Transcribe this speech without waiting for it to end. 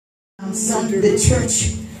Some of the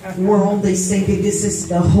church world, they say that this is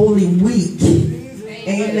the Holy Week.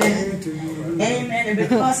 Amen. Amen. And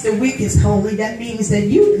because the week is holy, that means that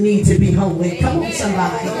you need to be holy. Come on,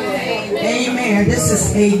 somebody. Amen. This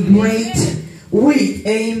is a great week.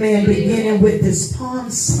 Amen. Beginning with this Palm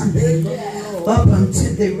Sunday up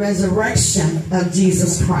until the resurrection of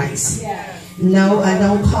Jesus Christ. No, I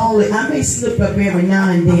don't call it. I may slip up every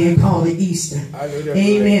now and then and call it Easter.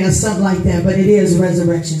 Amen. Or something like that. But it is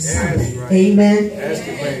Resurrection Sunday. Amen.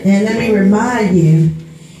 And let me remind you,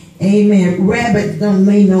 amen, rabbits don't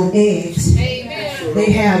lay no eggs.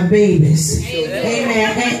 They have babies.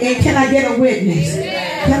 Amen. And can I get a witness?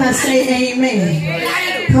 Can I say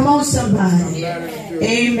amen? Come on, somebody.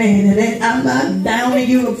 Amen. And I'm not downing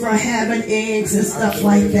you for having eggs and stuff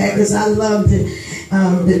like that, because I love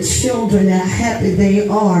the children and how happy they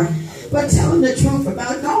are. But tell them the truth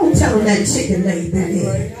about it. Don't tell them that chicken laid that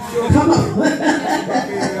egg. Come on.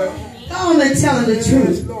 Go on and tell them the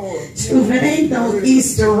truth. Truth, it ain't no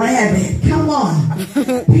Easter rabbit. Come on.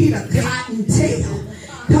 Peter Cottontail.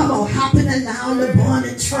 Come on, hopping down the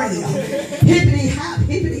Bonnet Trail. Hippity hop,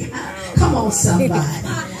 hippity hop. Come on, somebody.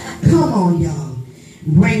 Come on, y'all.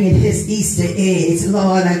 Bringing his Easter eggs.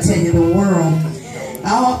 Lord, I tell you, the world.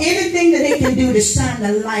 Anything that they can do to shine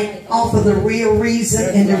the light off of the real reason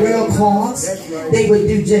and the real cause, they would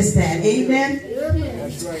do just that. Amen.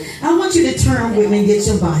 I want you to turn with me and get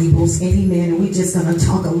your Bibles. Amen. And we're just going to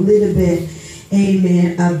talk a little bit,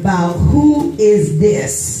 amen, about who is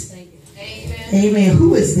this. Amen.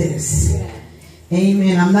 Who is this?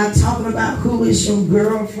 Amen. I'm not talking about who is your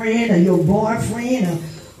girlfriend or your boyfriend or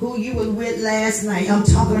who you were with last night. I'm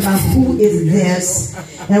talking about who is this,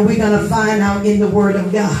 and we're going to find out in the Word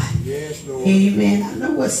of God. Amen. I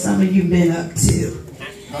know what some of you been up to.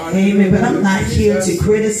 Amen. But I'm not here to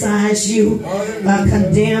criticize you,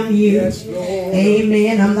 condemn you.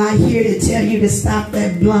 Amen. I'm not here to tell you to stop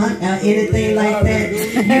that blunt or anything like that.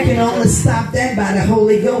 You can only stop that by the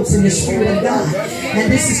Holy Ghost and the Spirit of God.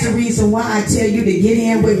 And this is the reason why I tell you to get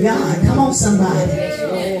in with God. Come on,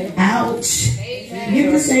 somebody. Ouch. You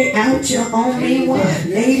can say, out your only one.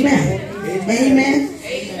 Amen. Amen.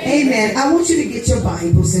 Amen. I want you to get your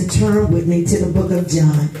Bibles and turn with me to the book of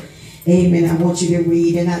John. Amen. I want you to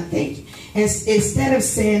read. And I think instead of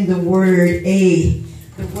saying the word ASS,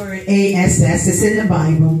 it's in the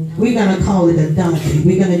Bible, we're going to call it a donkey.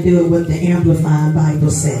 We're going to do it what the Amplified Bible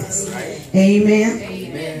says. Amen.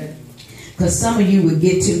 Because some of you would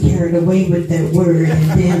get too carried away with that word.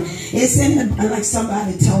 And then it's in the, like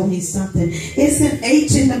somebody told me something. It's an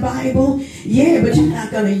H in the Bible. Yeah, but you're not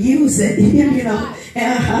going to use it. You know.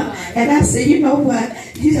 And I said, you know what?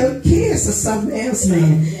 You know, kids are something else,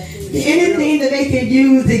 man. Anything that they can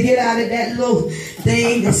use to get out of that little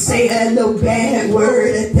thing, to say that little bad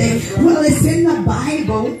word and thing. Well, it's in the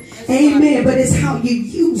Bible. Amen. But it's how you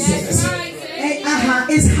use it.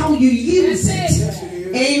 It's how you use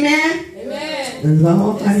it. Amen.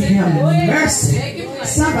 Lord, I have mercy.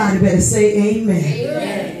 Somebody better say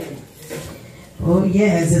amen. Oh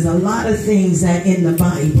yes, there's a lot of things that in the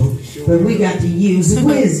Bible, but we got to use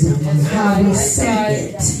wisdom on how we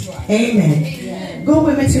say it. Amen. Go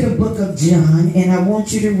with me to the book of John, and I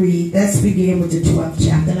want you to read. Let's begin with the 12th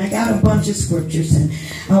chapter. And I got a bunch of scriptures, and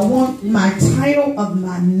I want my title of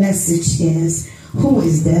my message is, who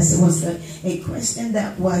is this? It was a question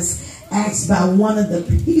that was asked by one of the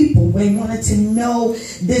people. They wanted to know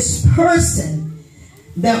this person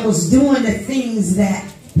that was doing the things that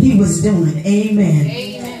he was doing. Amen.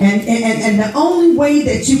 And the only way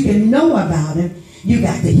that you can know about him, you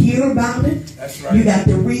got to hear about it. That's right. You got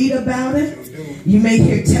to read about it. You may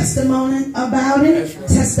hear testimony about it. Right.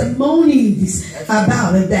 Testimonies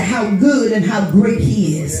about it, that how good and how great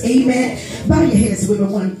he is. Amen. Bow your heads with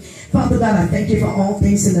one. Father God, I thank you for all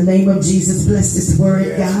things in the name of Jesus. Bless this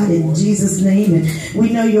word, God, in Jesus' name. And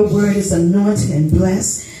we know your word is anointed and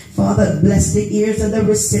blessed. Father, bless the ears of the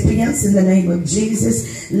recipients in the name of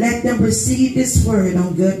Jesus. Let them receive this word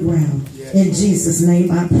on good ground. In Jesus' name,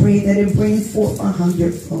 I pray that it bring forth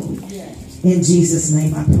 100-fold. In Jesus'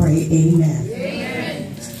 name, I pray. Amen.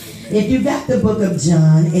 If you got the book of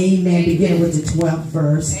John, amen, beginning with the 12th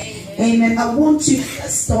verse. Amen. I want you to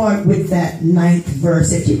start with that 9th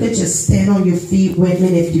verse. If you could just stand on your feet with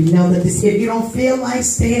me. If you know that this, if you don't feel like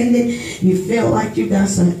standing, you feel like you got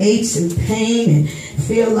some aches and pain and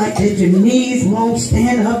feel like that your knees won't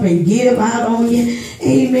stand up and give out on you.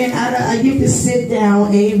 Amen. You can sit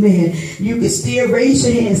down. Amen. You can still raise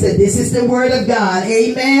your hand and say, this is the word of God.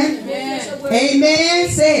 Amen. Amen.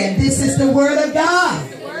 Say it. This is the word of God.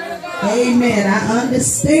 Amen. I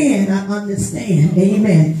understand.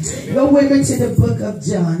 Amen. Go with me to the book of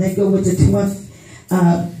John. Let's go with the 12th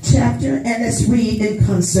chapter. chapter, and let's read in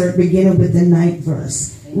concert, beginning with the 9th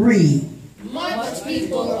verse. Read. Much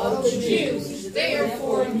people of the Jews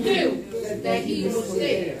therefore knew that he was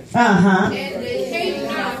there. And they came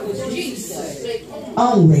not with Jesus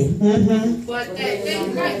only. But that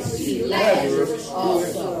they might see Lazarus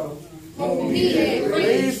also, whom he had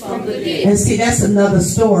raised from the dead. And see, that's another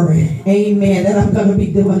story, amen, that I'm going to be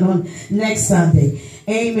doing on next Sunday.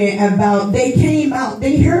 Amen. About they came out,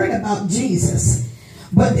 they heard about Jesus,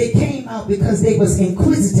 but they came out because they was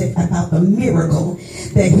inquisitive about the miracle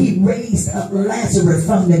that he raised up Lazarus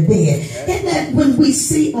from the dead. And that when we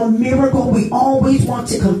see a miracle, we always want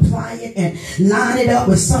to comply it and line it up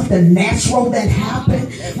with something natural that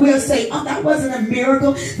happened. We'll say, oh, that wasn't a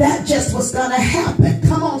miracle. That just was going to happen.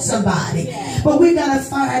 Come on, somebody. But we got to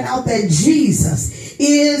find out that Jesus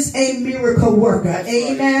is a miracle worker.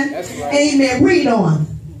 Amen. Amen. Read on.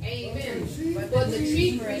 Amen. But the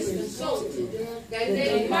chief priests consulted that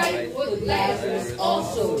they might put Lazarus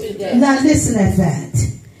also to death. Now listen at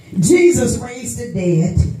that. Jesus raised the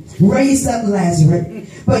dead, raised up Lazarus,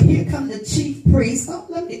 but here come the chief priests.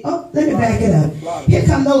 Let me back it up. Here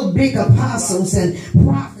come those big apostles and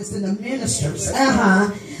prophets and the ministers.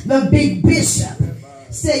 The big bishop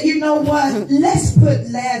said, you know what? Let's put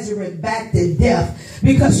Lazarus back to death.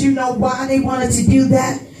 Because you know why they wanted to do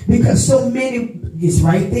that? Because so many, it's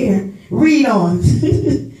right there. Read on.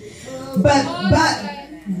 But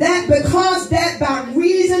that because that by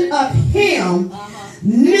reason of him,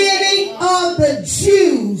 many of the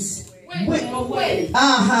Jews went away.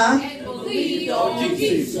 And believed on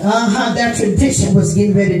Jesus. That tradition was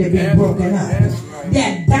getting ready to be broken up.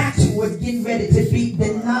 That doctrine was getting ready to be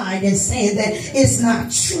denied and saying that it's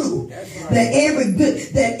not true. That every good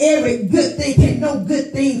thing, can no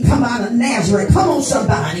good thing come out of Nazareth. Come on,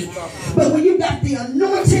 somebody. But when you got the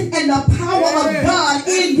anointing and the power of God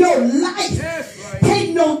in your life,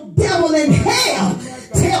 can't no devil in hell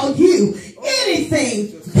tell you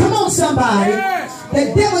anything. Come on, somebody.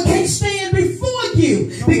 The devil can't stand before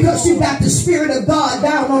you because you got the Spirit of God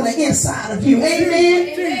down on the inside of you.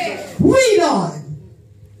 Amen. Read on.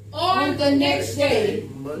 On the next day,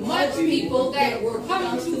 much people that were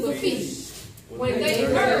coming to the feast, when they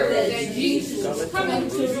heard that Jesus was coming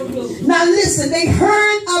to Jerusalem. Now listen, they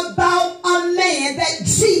heard about a man that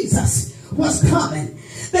Jesus was coming.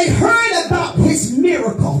 They heard about his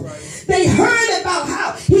miracle. They heard about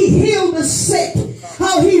how he healed the sick,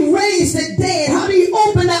 how he raised the dead, how he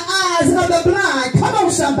opened the eyes of the blind. Come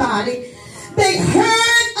on, somebody. They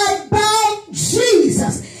heard about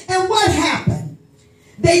Jesus. And what happened?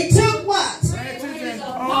 They took what?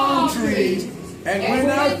 Palm trees and went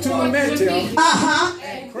out to meet him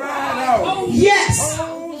and cried out, yes,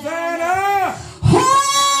 Hosanna!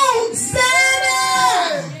 Hosanna!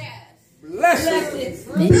 Blessed is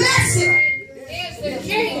the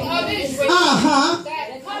King of Israel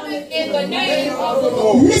that cometh in the name of the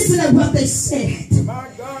Lord. Listen to what they said.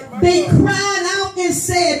 They cried out and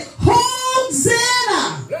said,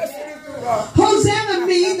 Hosanna! Hosanna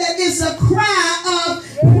means that it's a cry of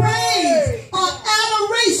praise or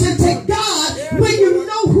adoration to God when you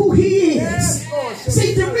know who he is.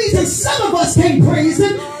 See, the reason some of us can't praise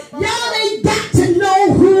him, y'all ain't got to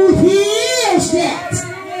know who he is yet.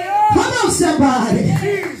 Come on, somebody.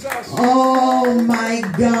 Oh, my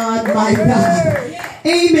God, my God.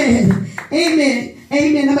 Amen. Amen.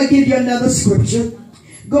 Amen. I'm going to give you another scripture.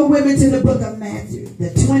 Go with me to the book of Matthew,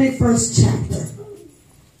 the 21st chapter.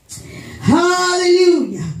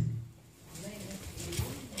 Hallelujah.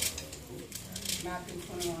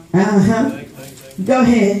 Go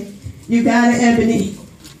ahead. You got it, Ebony.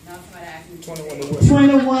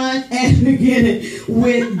 21 and beginning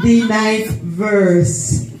with the 9th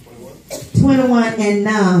verse. 21 and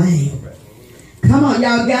 9. Come on,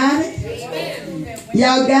 y'all got it?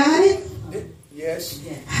 Y'all got it? Yes.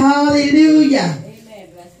 Hallelujah.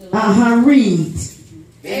 Read.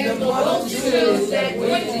 And the multitudes that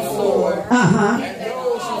went before, And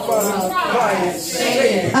those who found quiet,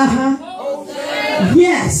 saying,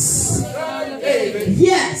 Yes.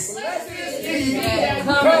 Yes.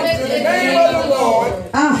 Come to the name of the Lord.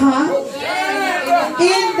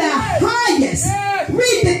 In the highest.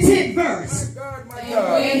 Read the 10th verse.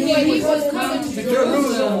 and when he was coming to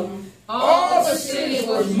Jerusalem, all the city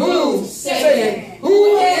was moved, saying,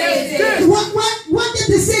 Who is this? What did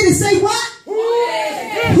the city say? What?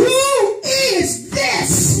 Who is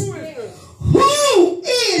this? Who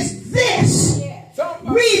is this?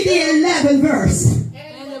 Read the 11th verse.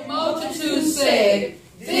 And the multitude said,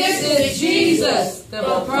 This is Jesus, the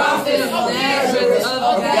prophet of Nazareth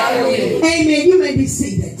of Galilee. Amen. You may be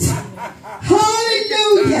seated.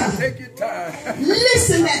 Hallelujah. Take your time. Listen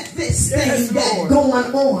listen at this thing that's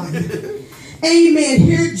going on. Amen.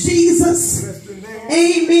 Here Jesus,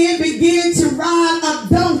 amen, began to ride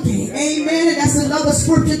a donkey. Amen. And that's another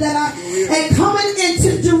scripture that and coming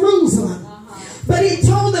into Jerusalem. But he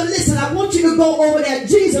told them, listen, I want you to go over there.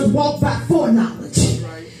 Jesus walked by foreknowledge.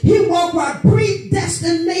 He walked by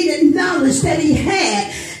predestinated knowledge that he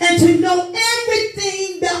had, and to know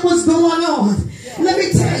everything that was going on. Let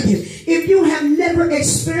me tell you, if you have never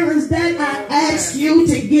experienced that, I ask you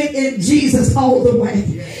to get in Jesus all the way.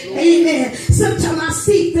 Amen. Sometimes I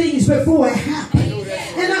see things before it happens,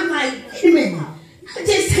 and I'm like, amen, I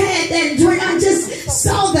just had that dream. I just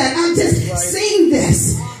saw that. I just seen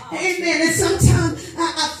this. Amen. And sometimes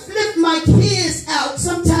I flip my kids out.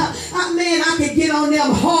 Sometimes, I can get on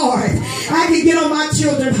them hard. I can get on my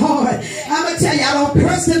children hard. I'm going to tell you, I don't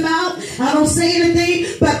curse them out. I don't say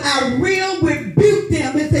anything, but I will rebuke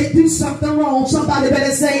them if they do something wrong. Somebody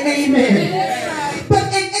better say amen. But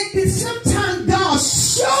and sometimes God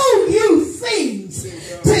show you things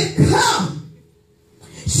to come.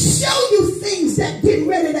 Show you things that get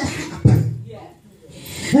ready to happen.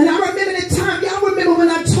 And I remember the time, y'all remember when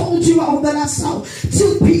I told you all that I saw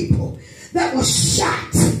 2 people that were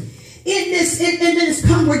shot in this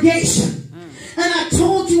congregation. And I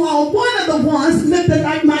told you all, one of the ones looked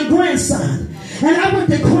like my grandson. And I went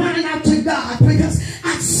to crying out to God because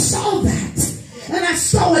I saw that. And I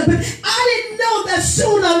saw it, but I didn't know that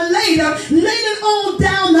sooner or later on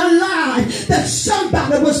down the line, that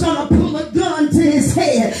somebody was going to pull a gun to his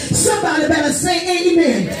head. Somebody better say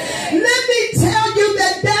amen. Let me tell you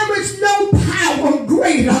that there is no power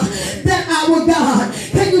greater than our God.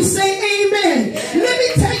 Can you say amen? Let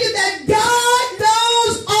me tell you that God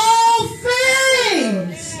knows all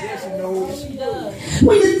things.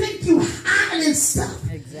 When you think you hiding stuff,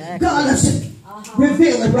 God has to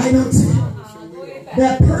reveal it right unto you.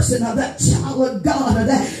 That person or that child of God or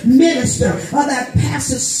that minister or that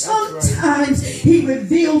pastor, sometimes he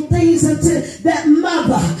revealed things unto that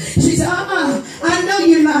mother. She said, I know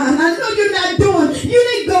you're lying. I know you're not doing. You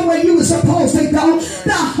didn't go where you were supposed to go.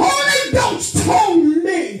 The Holy Ghost told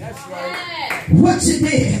me what you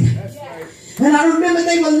did. And I remember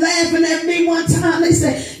they were laughing at me one time. They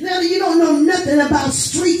said, now you don't know nothing about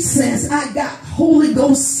street sense. I got Holy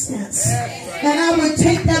Ghost sense. And I would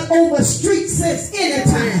take that over street sense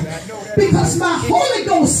anytime. Because my Holy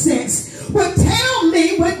Ghost sense would tell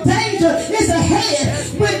me what danger is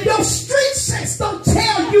ahead. When your street sense don't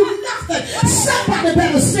tell you nothing. Somebody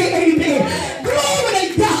better say amen. Glory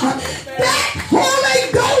to God. That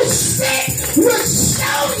Holy Ghost sense will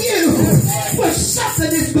show you when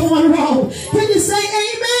something is going wrong. Can you say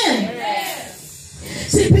amen?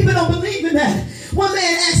 See, people don't believe in that. One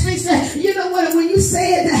man asked me, said, you know what, when you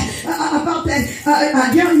said that about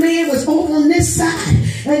that young man was over on this side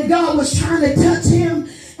and God was trying to touch him,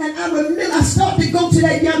 and I remember I started to go to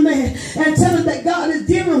that young man and tell him that God is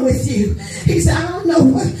dealing with you. He said, I don't know,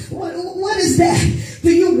 what is that?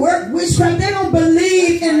 Do you work witchcraft? They don't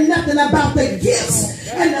believe in nothing about the gifts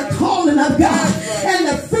and the calling of God and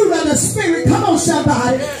the fruit of the Spirit. Come on,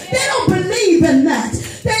 somebody. They don't believe in that.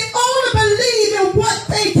 They only believe in what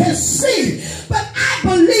they can see. But I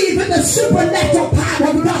believe in the supernatural power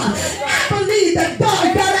of God. I believe that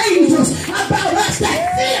God got angels about us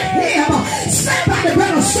that fear him. Somebody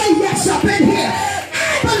better say yes up in here.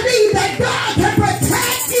 I believe that God can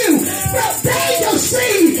protect you from danger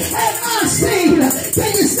seen and unseen.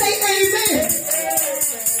 Can you say amen?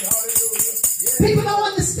 People don't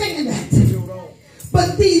understand that.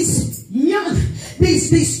 But these young,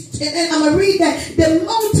 and I'm going to read that, the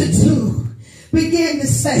multitude began to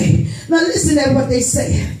say, now listen to what they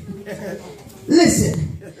say.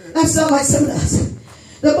 Listen. That sounds like some of us.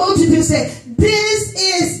 The multitude said, this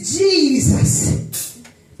is Jesus,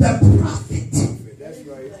 the prophet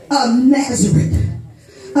of Nazareth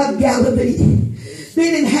of Galilee.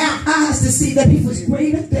 They didn't have eyes to see that he was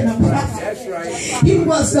greater than a prophet. He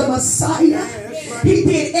was the Messiah. He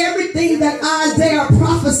did everything that Isaiah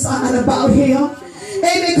prophesied about him.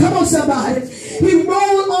 Amen. Come on, somebody. He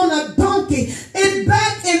rode on a donkey. And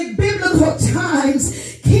back in biblical times,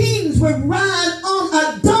 kings would ride on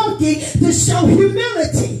a donkey to show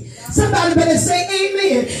humility. Somebody better say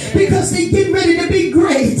amen. Because they get ready to be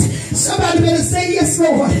great. Somebody better say yes,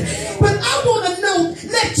 Lord. But I want to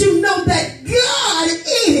let you know that God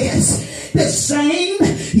is the same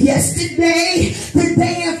yesterday,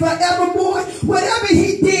 today, and forevermore. Whatever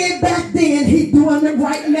he did back then, he's doing it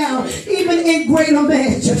right now, even in greater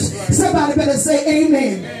measures. Somebody better say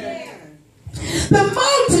amen. The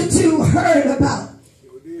multitude heard about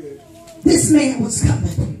this man was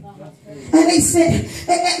coming. And they said,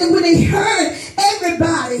 and when they heard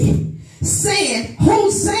everybody saying,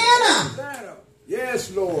 Hosanna.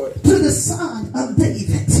 Yes, Lord. To the Son of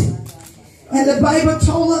David. And the Bible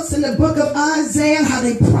told us in the book of Isaiah how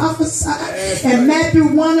they prophesied. And Matthew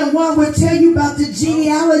 1:1 will tell you about the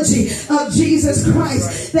genealogy of Jesus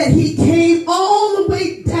Christ. That he came all the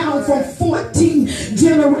way down from 14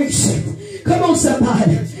 generations. Come on,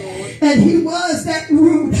 somebody. And he was that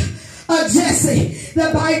root of Jesse.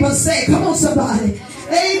 The Bible said, come on, somebody.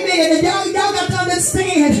 Amen. And y'all got to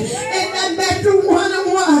understand. In that Matthew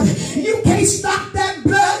 1:1, you can't stop that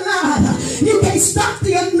bloodline. You can't stop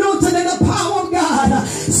the anointing and the power of God.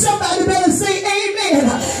 Somebody better say amen.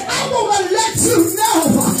 I want to let you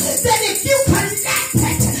know that if you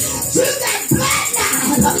connect to that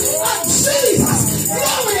bloodline of Jesus,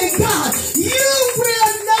 glory to God, you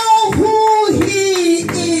will know who he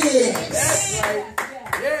is. That's right.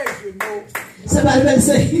 Yes, you know. Somebody better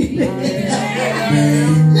say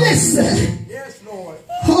amen. Listen. Yes, Lord.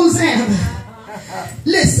 Hosanna.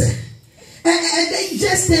 Listen. And they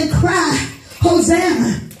just didn't cry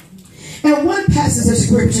Hosanna. And one passage of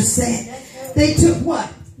scripture said they took what?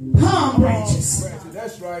 Palm branches.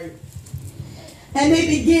 That's right. And they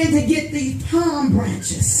began to get these palm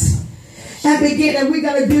branches. And begin, and we're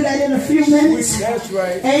going to do that in a few minutes. That's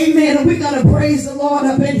right. Amen. And we're going to praise the Lord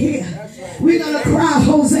up in here. Right. We're going to cry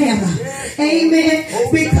Hosanna. Yes, amen.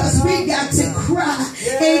 Hosanna. Because we got to cry.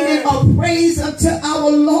 Yes. Amen. A praise unto our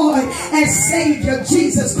Lord and Savior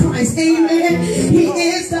Jesus Christ. Amen. He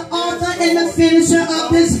is the author and the finisher of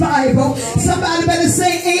this Bible. Somebody better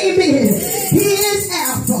say amen. He is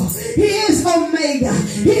Alpha. He is Omega.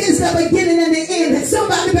 He is the beginning and the end.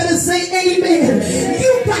 Somebody better say amen.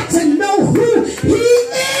 You got to know who he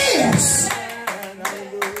is.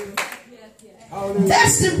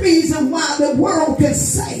 That's the reason why the world can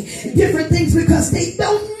say different things, because they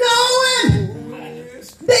don't know him.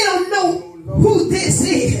 They don't know who this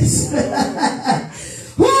is.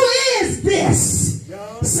 Who is this?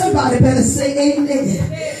 Somebody better say amen.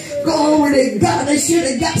 Glory to God. They should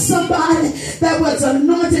have got somebody that was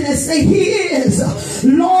anointed and say, he is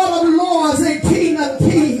Lord of Lords and King of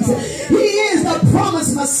Kings. He is the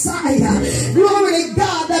promised Messiah. Glory to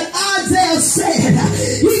God, that Isaiah said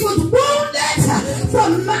he was wounded for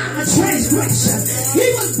my transgression. He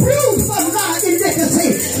was bruised for my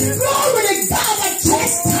iniquity. Glory to God, the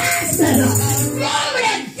chastisement. Glory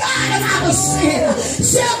to God, and our sin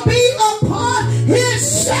shall be upon his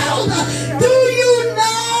shoulder. Do you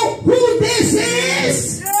know who this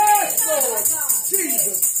is? Yes,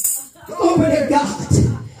 Jesus. Glory to God.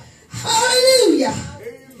 Hallelujah.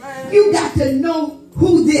 Amen. You got to know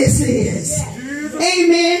who this is. Jesus.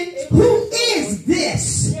 Amen. Who is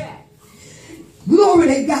this? Glory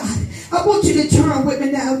to God. I want you to turn with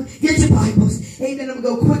me now. Get your Bibles. Amen. I'm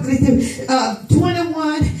going to go quickly through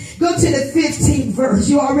 21. Go to the 15th verse.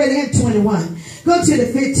 You're already in 21. Go to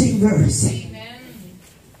the 15th verse. Amen.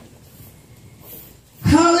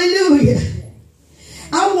 Hallelujah.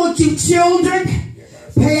 I want you children,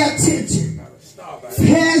 pay attention.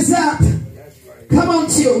 Hands up. Come on,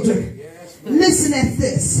 children. Listen at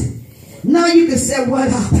this. Now you can say,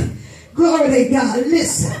 what up? Glory to God.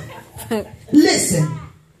 Listen. Listen.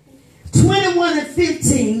 21 and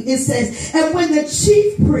 15, it says, and when the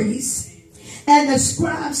chief priests and the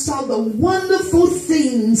scribes saw the wonderful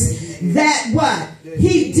things that what?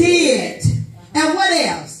 He did. And what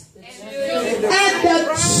else? And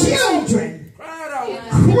the children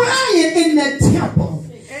crying in the temple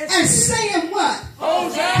and saying what?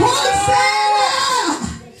 Hosanna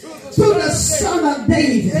to the Son of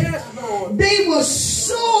David. They were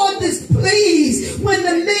so displeased when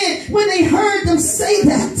they heard them say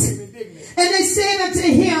that. And they said unto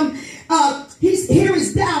him,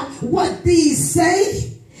 hearest thou what these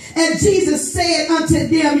say? And Jesus said unto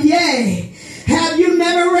them, yea, have you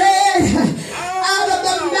never read out of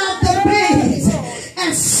the mouth of babes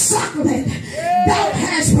and suckling thou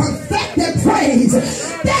hast perfected praise?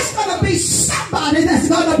 There's going to be somebody that's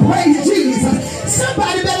going to praise Jesus.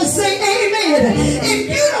 Somebody better say amen. If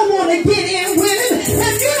you don't want to get in with him,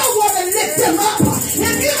 if you don't want to lift him up,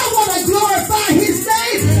 if you don't want to glorify his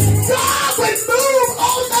name, God would move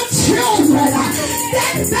on the children.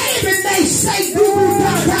 That baby may say,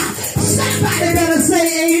 somebody better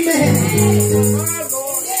say amen.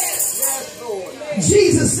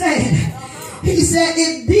 Jesus said, he said,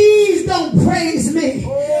 if these don't praise me,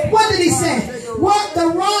 what did he say? What? The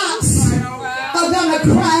rocks are going to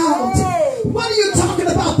cry out. What are you talking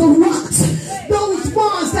about, the rocks? Those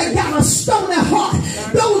ones that got a stony heart.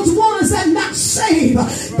 Those ones that not saved.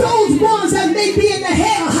 Those ones that may be in the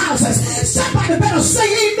hell houses. Somebody better say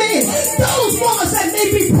amen. Those ones that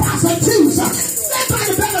may be prostitutes.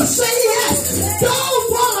 Somebody better say yes. Those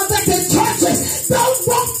ones that can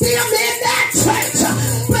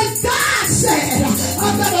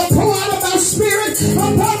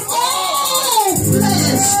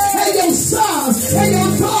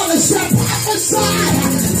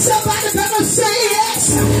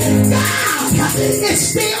is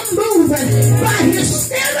still moving by his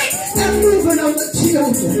spirit and moving on the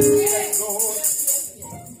children.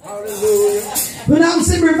 When I was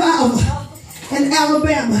in revival in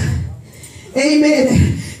Alabama,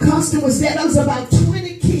 amen, Constant was there. There was about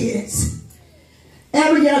 20 kids.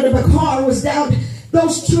 Area of the car was down.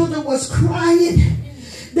 Those children was crying.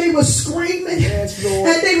 They were screaming,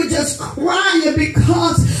 and they were just crying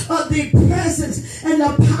because of the presence and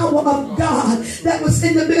the power of God that was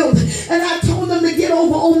in the building. And I told them to get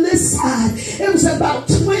over on this side. It was about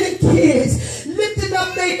 20 kids lifting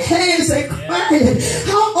up their hands and crying.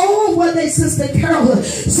 How old were they, Sister Carolyn?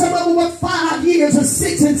 Some of them were 5 years and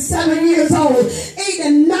 6 and 7 years old, 8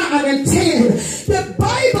 and 9 and 10. The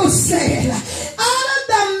Bible said, out of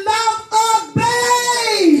the mouth of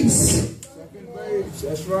babes,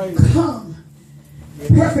 that's right, come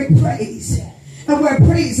perfect praise. And where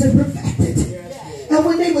praise is perfected. And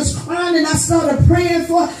when they was crying and I started praying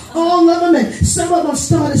for all of them, and some of them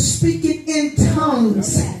started speaking in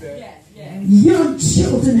tongues. Young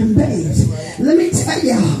children and babes. Let me tell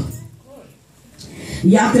y'all.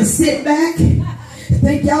 Y'all can sit back.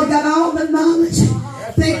 Think y'all got all the knowledge.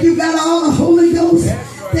 Think you got all the Holy Ghost.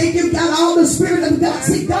 Think you got all the Spirit of God.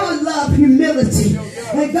 See, God loves humility.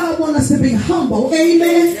 And God wants us to be humble.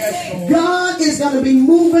 Amen. God is going to be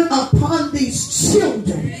moving upon these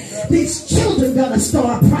children. These children going to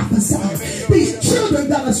start prophesying. These children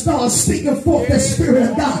going to start speaking forth the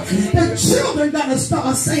Spirit of God. The children going to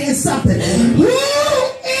start saying something. Who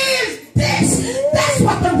is this? That's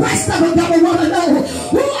what the rest of them going to want to know.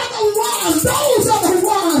 Who are the ones? Those are the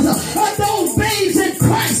ones. Are those babes in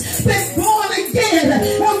Christ that born again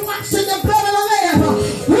and watching the blood of the Lamb?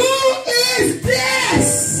 Who is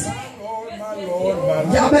this?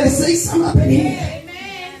 Y'all better say something up in here.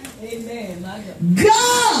 Amen.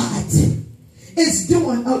 God is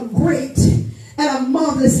doing a great and a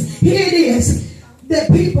marvelous. Here it is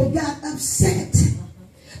that people got upset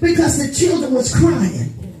because the children was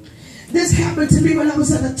crying. This happened to me when I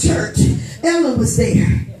was at a church. Ellen was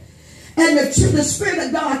there. And the Spirit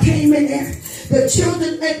of God came in there. The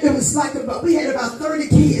children, it was like we had about 30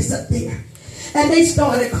 kids up there. And they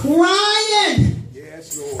started crying.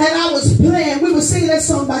 And I was playing. We were singing that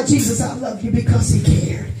song by Jesus, I Love You Because He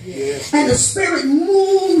Cared. Yes. And the Spirit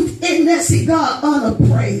moved in there. See, God honor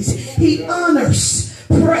praise. He honors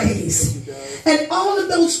praise. And all of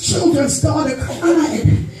those children started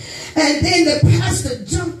crying. And then the pastor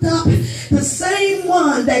jumped up. The same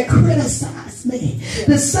one that criticized me.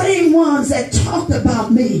 The same ones that talked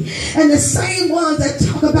about me. And the same ones that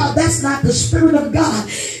talk about that's not the Spirit of God.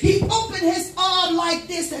 He opened his arm like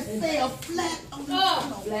this and fell flat on the floor.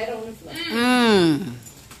 Flat on the floor.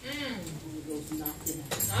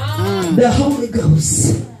 The Holy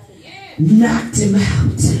Ghost knocked him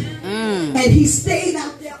out. And he stayed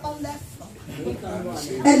out there on that floor.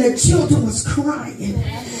 And the children was crying.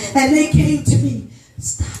 And they came to me.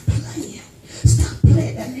 Stop playing. Stop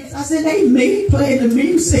playing that music. I said, ain't me playing the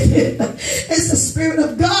music. It's the Spirit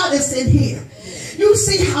of God that's in here. You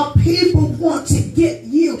see how people want to get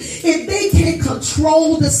you. If they can't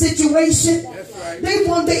control the situation, they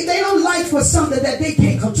don't like for something that they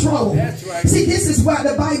can't control. See, this is why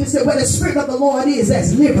the Bible said where the Spirit of the Lord is,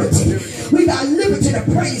 that's liberty. We got liberty to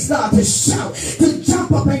praise God, to shout, to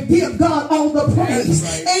jump up and give God all the praise.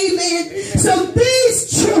 Amen. So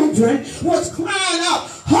these children was crying out,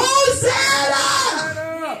 Hosanna!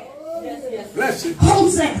 Bless you.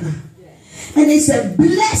 Hosanna. And they said,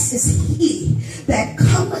 blessed is he that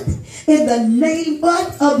cometh in the name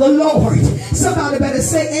of the Lord. Somebody better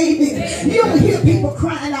say amen. You don't hear people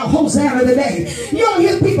crying out Hosanna today. You don't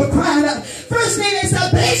hear people crying out. First thing they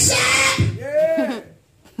say, Bishop. Yeah.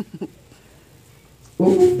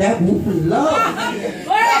 Ooh, that whooping love.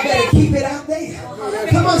 Y'all better keep it out there.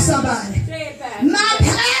 Come on, somebody. My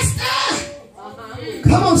pastor.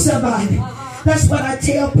 Come on, somebody. That's what I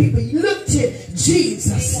tell people. Look to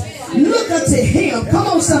Jesus. Look unto him. Come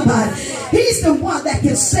on, somebody. He's the one that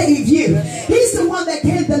can save you. He's the one that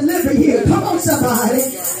can deliver you. Come on, somebody.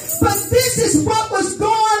 But this is what was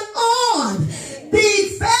going on.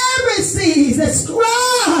 The Pharisees, the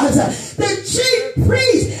scribes, the chief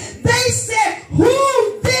priests, they said,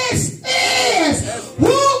 who this is?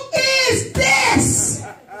 Who is this?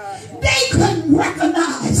 They couldn't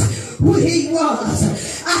recognize who he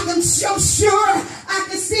was. I can so sure I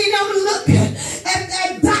can see them looking at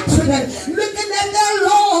their doctrine, looking at their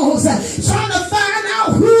laws, trying to find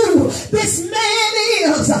out who this man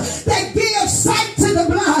is that gives sight to the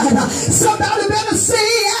blind. Somebody better say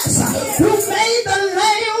yes. Who made the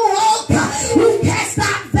lame walk? Who cast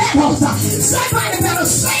out devils? Somebody better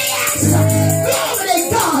say yes. Glory to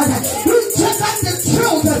God. Who took up the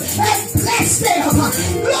children and blessed them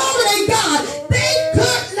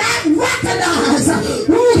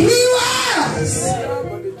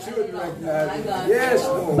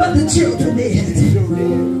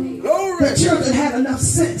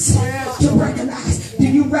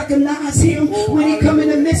recognize him when he come in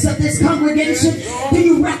the midst of this congregation? Do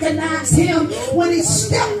you recognize him when he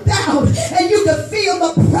stepped out and you can feel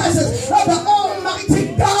the presence of the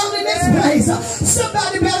Almighty God in this place?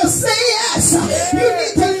 Somebody better say yes. You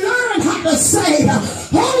need to learn how to say,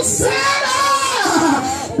 Hosanna!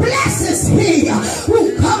 Blessed is he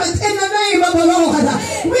who cometh in the name of the Lord.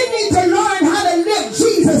 We need to learn how to lift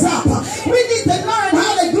Jesus up. We need to learn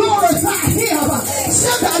how to glorify him.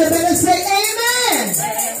 Somebody better say amen.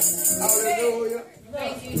 Hallelujah.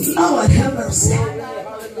 Lord have mercy.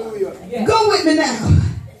 Hallelujah. Go with me now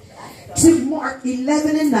to Mark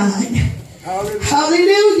 11 and 9. Hallelujah.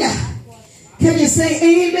 Hallelujah. Can you say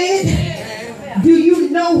amen? Do you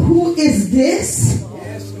know who is this?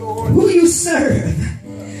 Yes, Lord. Who you serve?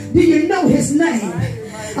 Do you know his name?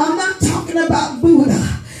 I'm not talking about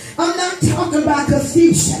Buddha. I'm not talking about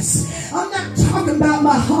Confucius. I'm not talking about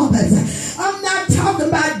Muhammad. I'm not talking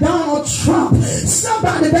about Donald Trump.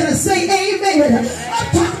 Somebody better say amen.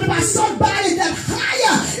 I'm talking about somebody that's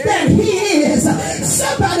higher than he is.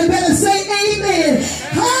 Somebody better say amen.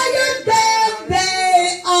 Higher than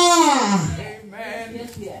they are. Amen.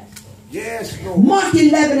 Yes, Lord. Mark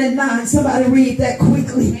 11 and 9. Somebody read that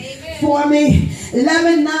quickly for me.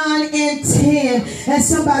 11, 9, and 10. And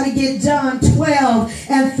somebody get John 12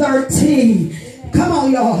 and 13. Come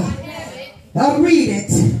on, y'all. I'll read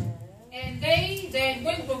it. And they that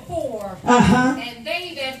went before, and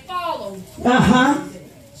they that followed,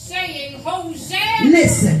 saying, Hosanna.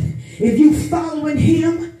 Listen, if you following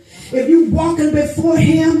him, if you walking before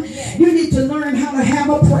him, you need to learn how to have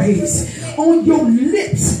a praise on your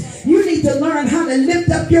lips. You need to learn how to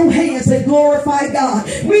lift up your hands and glorify God.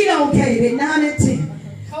 Read on, Katie, 9 and 10.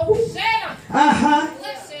 Hosanna.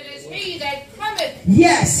 Blessed is he that cometh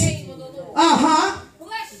Yes. in the name of the Lord.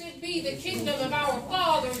 Blessed be the kingdom of our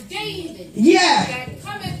father David. Yeah. That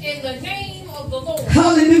cometh in the name of the Lord.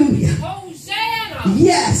 Hallelujah. Hosanna.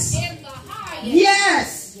 Yes. In the highest.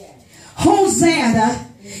 Yes. Hosanna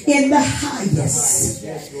in the highest.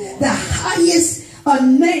 The highest of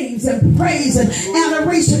names and praise and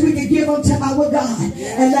adoration we can give unto our God.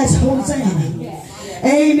 And that's Hosanna.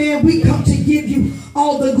 Amen. We come to give you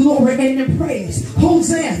all the glory and the praise.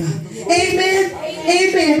 Hosanna. Amen.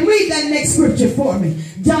 Amen. Read that next scripture for me.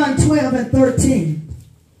 John 12 and 13.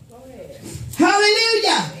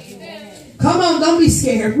 Hallelujah. Come on, don't be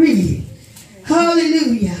scared. Read.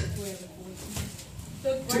 Hallelujah.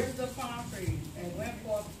 Took bread of palm trees and went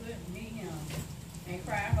forth to meet him and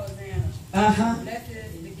cried, Hosanna. Blessed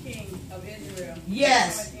is the King of Israel.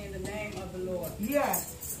 Yes. In the name of the Lord.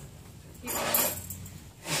 Yes.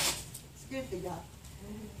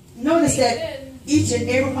 Notice that each and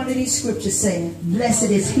every one of these scriptures saying, blessed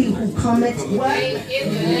is he who cometh what?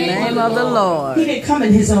 In the Name of the Lord. He didn't come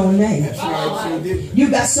in his own name. That's right. She did. You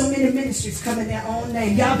got so many ministries coming in their own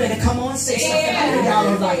name. Y'all better come on and say something. I know y'all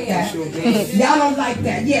don't like that. Y'all don't like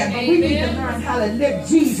that. Yeah, but we need to learn how to lift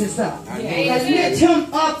Jesus up. And lift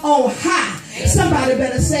him up on high. Somebody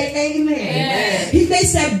better say amen. They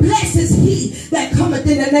said, blessed is he that cometh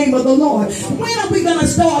in the name of the Lord. When are we going to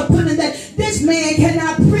start putting that? This man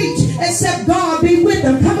cannot preach except God be with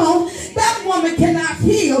him. Come on. That woman cannot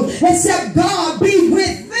heal except God be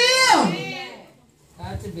with them.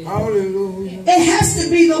 Hallelujah. It has to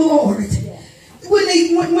be the Lord.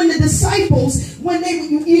 When the disciples, when they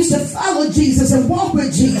used to follow Jesus and walk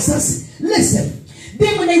with Jesus, listen.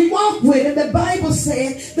 Then when they walked with him, the Bible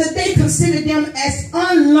said that they considered them as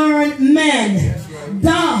unlearned men,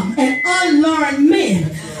 dumb and unlearned men.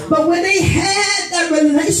 But when they had that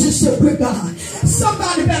relationship with God,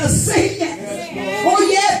 somebody better say yes. Oh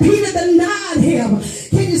yeah, Peter denied him.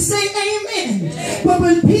 Can you say amen? But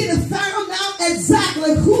when Peter found out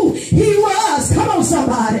exactly who he was, come on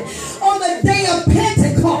somebody, on the day of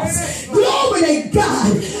Pentecost, glory to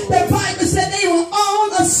God, the Bible said they were all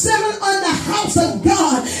assembled on the house of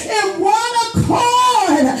God in one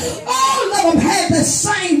accord. All of them had the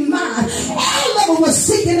same mind. All of them were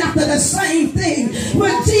seeking after the same thing.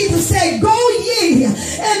 When Jesus said, go ye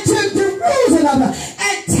into Jerusalem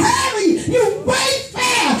and tarry, you wait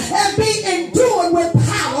there and be endured with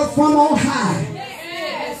power from on high.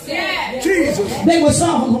 Jesus. They was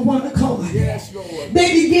all on one accord. Yes, Lord.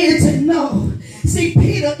 They began to know. See,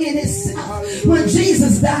 Peter in himself, when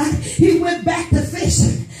Jesus died, he went back to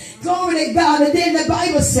fishing. Glory to God. And then the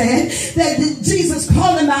Bible said that Jesus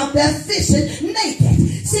called him out there fishing naked.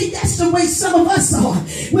 See, that's the way some of us are.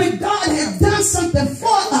 When God has done something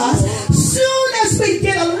for us, soon as we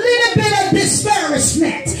get a little bit of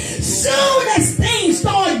discouragement, soon as things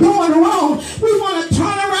start going wrong, we want to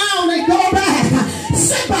turn around and go back.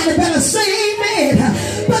 Somebody better say amen.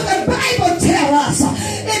 But the Bible tells us,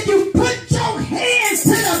 if you put your hands to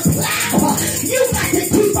the plow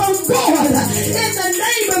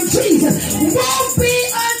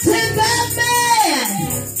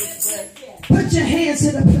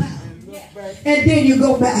and then you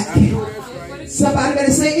go back. Somebody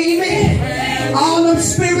better say amen. All the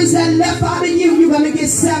spirits that left out of you, you're going to get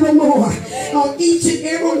 7 more on each and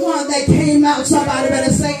every one that came out. Somebody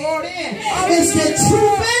better say amen. It's the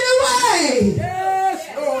truth anyway. Yes,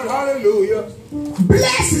 Lord. Hallelujah.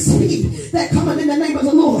 Blessed is he that cometh in the name of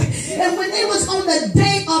the Lord. And when it was on the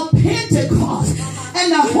day of Pentecost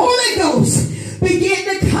and the Holy Ghost began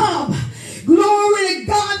to come, glory to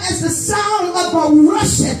God, as the sound of a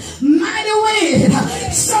rushing mighty wind.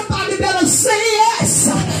 Somebody better say yes.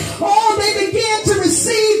 Oh, they began to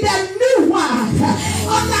receive that new wine.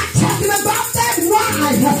 I'm not talking about that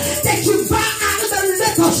wine that you buy out of the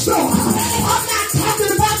liquor store. I'm not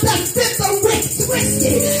talking about that fifth of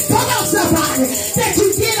whiskey. Come on, somebody, that you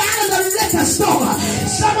get out of the liquor store.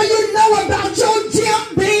 Some of you know about your Jim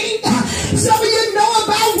Beam. Some of you know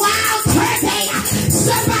about Wild Turkey.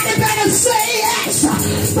 Somebody better say yes.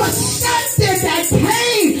 But something that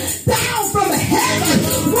came down from heaven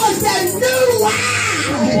was that new wine.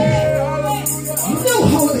 New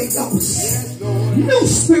Holy Ghost. New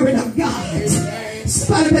Spirit of God.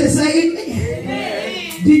 Somebody better say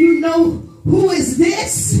amen. Do you know who is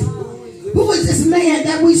this? Who is this man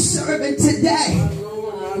that we serving today?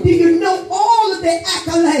 Do you know all of the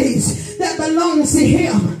accolades that belongs to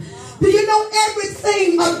him? Do you know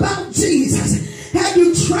everything about Jesus? Have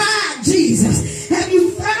you tried Jesus? Have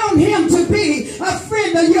you found him to be a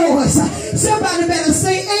friend of yours? Somebody better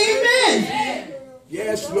say amen.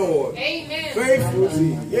 Yes, Lord. Amen. Faithful is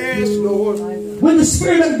he. Yes, Lord. When the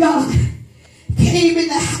Spirit of God came in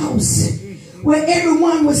the house where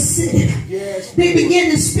everyone was sitting, they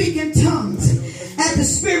began to speak in tongues as the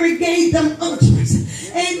Spirit gave them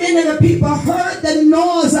utterance. Amen. And the people heard the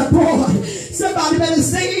noise abroad. Somebody better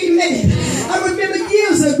say amen. I remember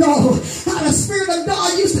years ago how the Spirit of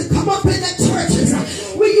God used to come up in the churches.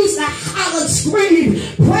 We used to holler, scream,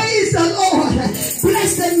 praise the Lord,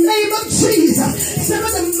 bless the name of Jesus. Some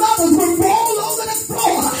of the mothers would roll over the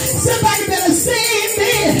floor. Somebody better say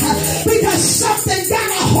amen, because something got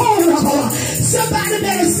a hold of her. Somebody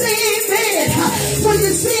better say amen. When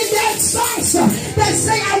you see that song that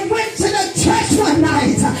say, I went to the church one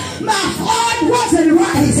night, my heart wasn't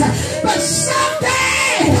right, but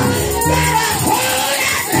something got a hold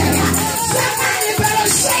of me. Somebody better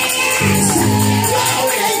say yes.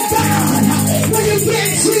 Glory to God. When you get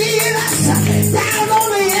Jesus down on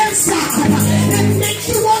the inside, it makes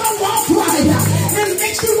you want to walk right. It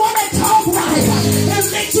makes you want to talk right. It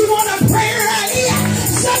makes you want to pray right.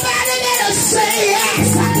 Somebody better say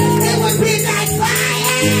yes.